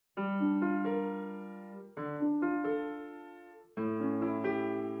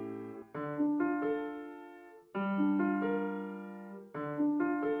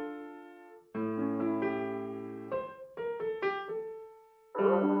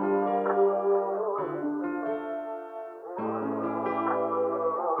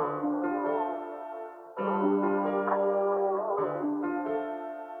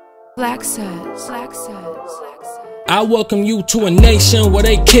Flexus. I welcome you to a nation where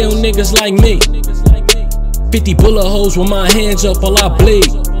they kill niggas like me. 50 bullet holes with my hands up while I bleed.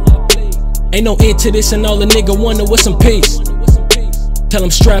 Ain't no end to this and all the nigga wanted was some peace. Tell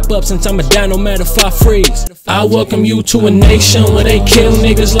them strap up since I'ma die no matter if I freeze. I welcome you to a nation where they kill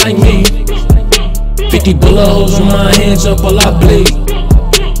niggas like me. 50 bullet holes with my hands up while I bleed.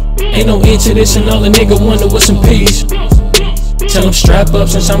 Ain't no end to this and all the nigga wanted was some peace. Tell them strap up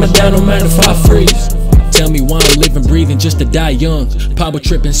since I'ma die no matter if I freeze. Tell me why I'm living, breathing just to die young. Power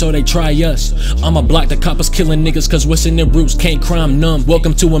tripping so they try us. I'ma block the coppers killing niggas cause what's in their roots can't crime numb.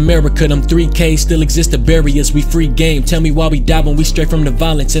 Welcome to America, them 3Ks still exist to bury us, we free game. Tell me why we die when we stray from the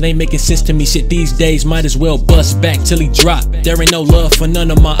violence. It ain't making sense to me, shit these days might as well bust back till he drop. There ain't no love for none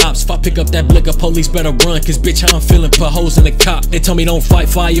of my ops. If I pick up that blicker, police better run, cause bitch how I'm feeling, put holes in the cop. They told me don't fight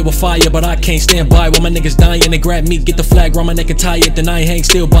fire with fire, but I can't stand by while my niggas dying. They grab me, get the flag round my neck and tie it, then I hang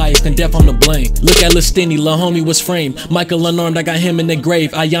still biased, and death I'm to blame. Look at Lil Stinny, lil' homie was framed. Michael unarmed, I got him in the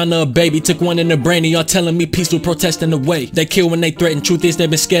grave. Ayana a baby, took one in the brain, and y'all telling me peaceful protesting the way. They kill when they threaten, truth is they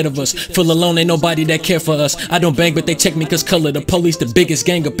been scared of us. Feel alone, ain't nobody that care for us. I don't bang, but they check me cause color. The police the biggest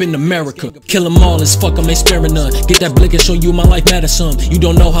gang up in America. Kill them all, as fuck them, ain't sparing none. Get that blick and show you my life matters some. You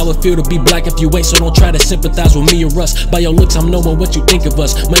don't know how it feel to be black if you ain't, so don't try to sympathize with me or us. By your looks, I'm knowing what you think of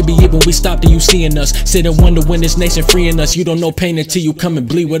us. Maybe even we stopped and you seeing us. Sit and wonder when this nation freeing us. You don't know pain until you come and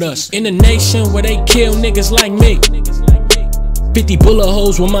bleed with us. In a nation where they kill niggas like me. 50 bullet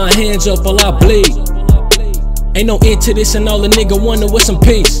holes with my hands up while I bleed. Ain't no end to this and all the nigga wanted was some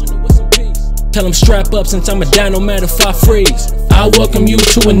peace. Tell them strap up since I'ma die no matter if I freeze. I welcome you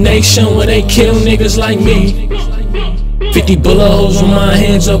to a nation where they kill niggas like me. 50 bullet holes with my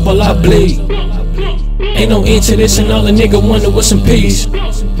hands up while I bleed. Ain't no end to this and all the nigga wanted was some peace.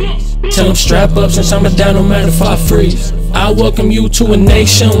 Tell them strap up since I'ma die no matter if I freeze. I welcome you to a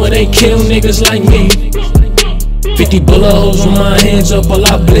nation where they kill niggas like me. 50 bullet holes with my hands up while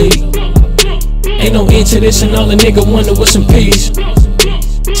I bleed. Ain't no end to this and all the nigga wanted was some peace.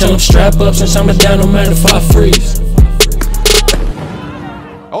 Tell them strap up since I'ma die no matter if I freeze.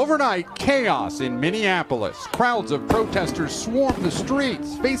 Overnight chaos in Minneapolis. Crowds of protesters swarmed the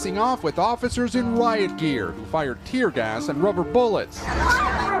streets, facing off with officers in riot gear who fired tear gas and rubber bullets.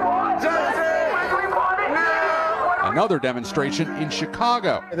 Another demonstration in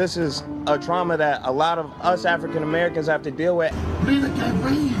Chicago. This is a trauma that a lot of us African Americans have to deal with.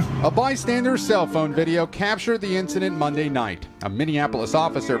 A bystander's cell phone video captured the incident Monday night. A Minneapolis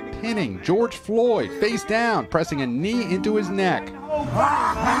officer pinning George Floyd face down, pressing a knee into his neck.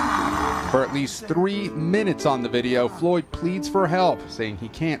 For at least 3 minutes on the video, Floyd pleads for help, saying he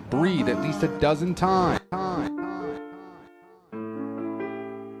can't breathe at least a dozen times.